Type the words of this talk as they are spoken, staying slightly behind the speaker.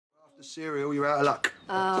the cereal, you're out of luck.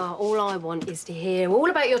 All I want is to hear all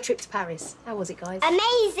about your trip to Paris. How was it, guys?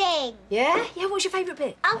 Amazing! Yeah? Yeah, what was your favourite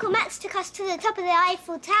bit? Uncle Max took us to the top of the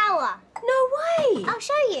Eiffel Tower. No way! I'll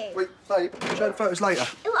show you. Wait, babe, show the photos later.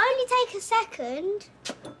 It will only take a second.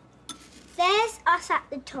 There's us at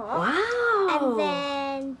the top. Wow! And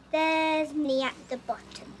then there's me at the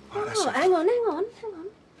bottom. Oh, hang on.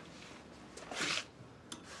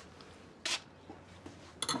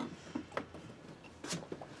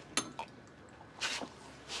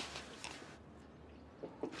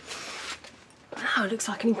 Wow, it looks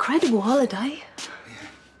like an incredible holiday.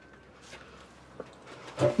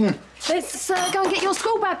 Yeah. Let's go and get your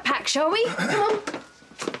school bag packed, shall we? Come on.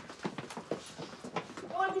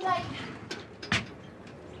 Don't want to be late.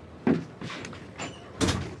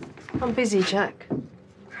 I'm busy, Jack.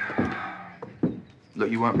 Look,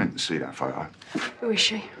 you weren't meant to see that photo. Who is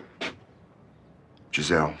she?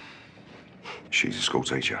 Giselle. She's a school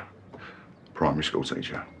teacher. Primary school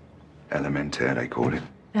teacher. Elementaire, they call it.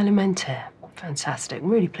 Elementaire. Fantastic. I'm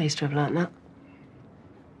really pleased to have learnt that.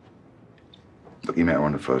 Look, you met her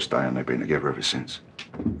on the first day and they've been together ever since.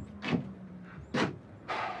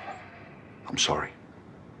 I'm sorry.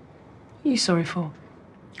 What are you sorry for?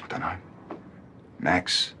 I don't know.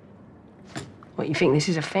 Max, What, you think this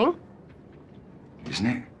is a thing? isn't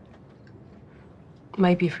it?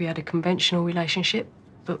 Maybe if we had a conventional relationship,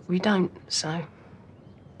 but we don't, so...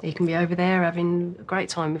 He can be over there having a great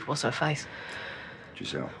time with what's her face.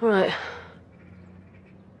 Giselle. All right.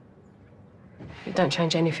 It don't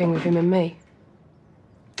change anything with him and me.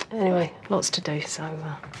 Anyway, lots to do, so...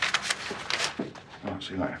 I'll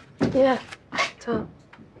see you later. Yeah. Ta.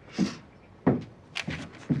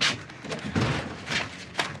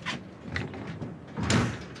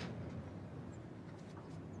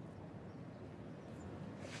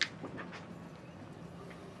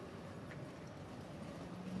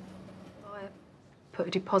 I put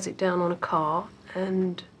a deposit down on a car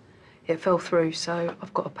and it fell through, so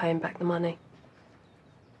I've got to pay him back the money.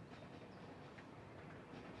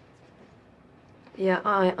 Yeah,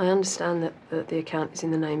 I understand that the account is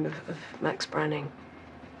in the name of Max Branning,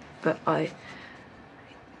 but I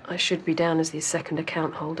should be down as the second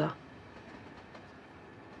account holder.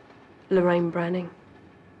 Lorraine Branning.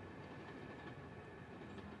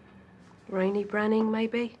 Rainey Branning,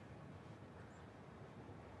 maybe?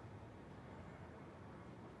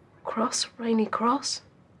 Cross? Rainey Cross?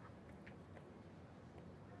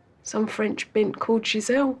 Some French bint called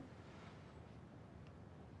Giselle.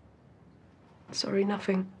 Sorry,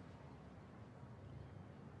 nothing.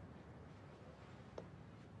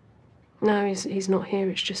 No, he's not here,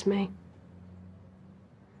 it's just me.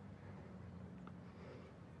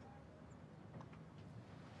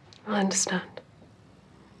 I understand.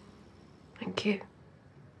 Thank you.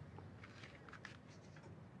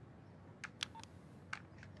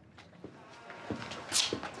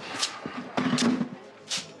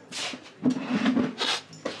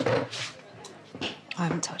 I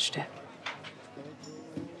haven't touched it.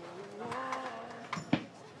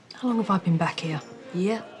 How long have I been back here? A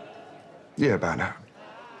year? Yeah, about that.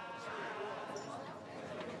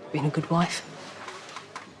 Been a good wife.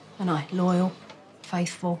 And I, loyal,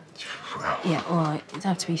 faithful. Well, Yeah, all right. You don't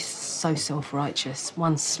have to be so self-righteous.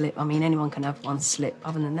 One slip. I mean, anyone can have one slip.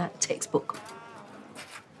 Other than that, textbook.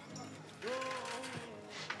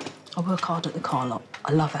 I work hard at the car lot.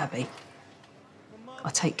 I love Abby. I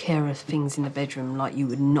take care of things in the bedroom like you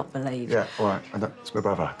would not believe. yeah, all right. It's my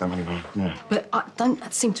brother. Don't really... Yeah. But I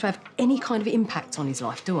don't seem to have any kind of impact on his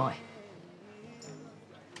life, do I?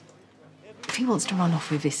 If he wants to run off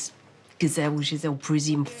with this Giselle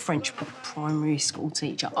Parisian French primary school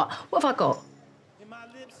teacher, what have I got?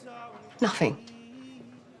 Nothing.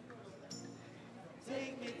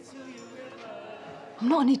 I'm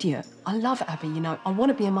not an idiot. I love Abby, you know. I want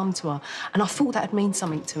to be a mum to her, and I thought that'd mean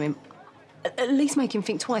something to him. At least make him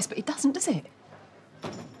think twice, but it doesn't, does it?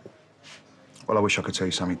 Well, I wish I could tell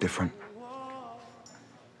you something different.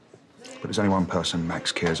 But there's only one person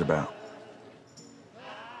Max cares about.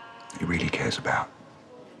 He really cares about.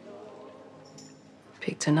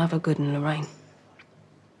 Picked another good one, Lorraine.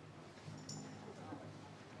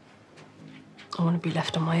 I want to be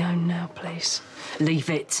left on my own now, please. Leave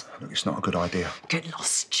it. Look, it's not a good idea. Get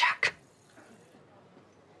lost, Jack.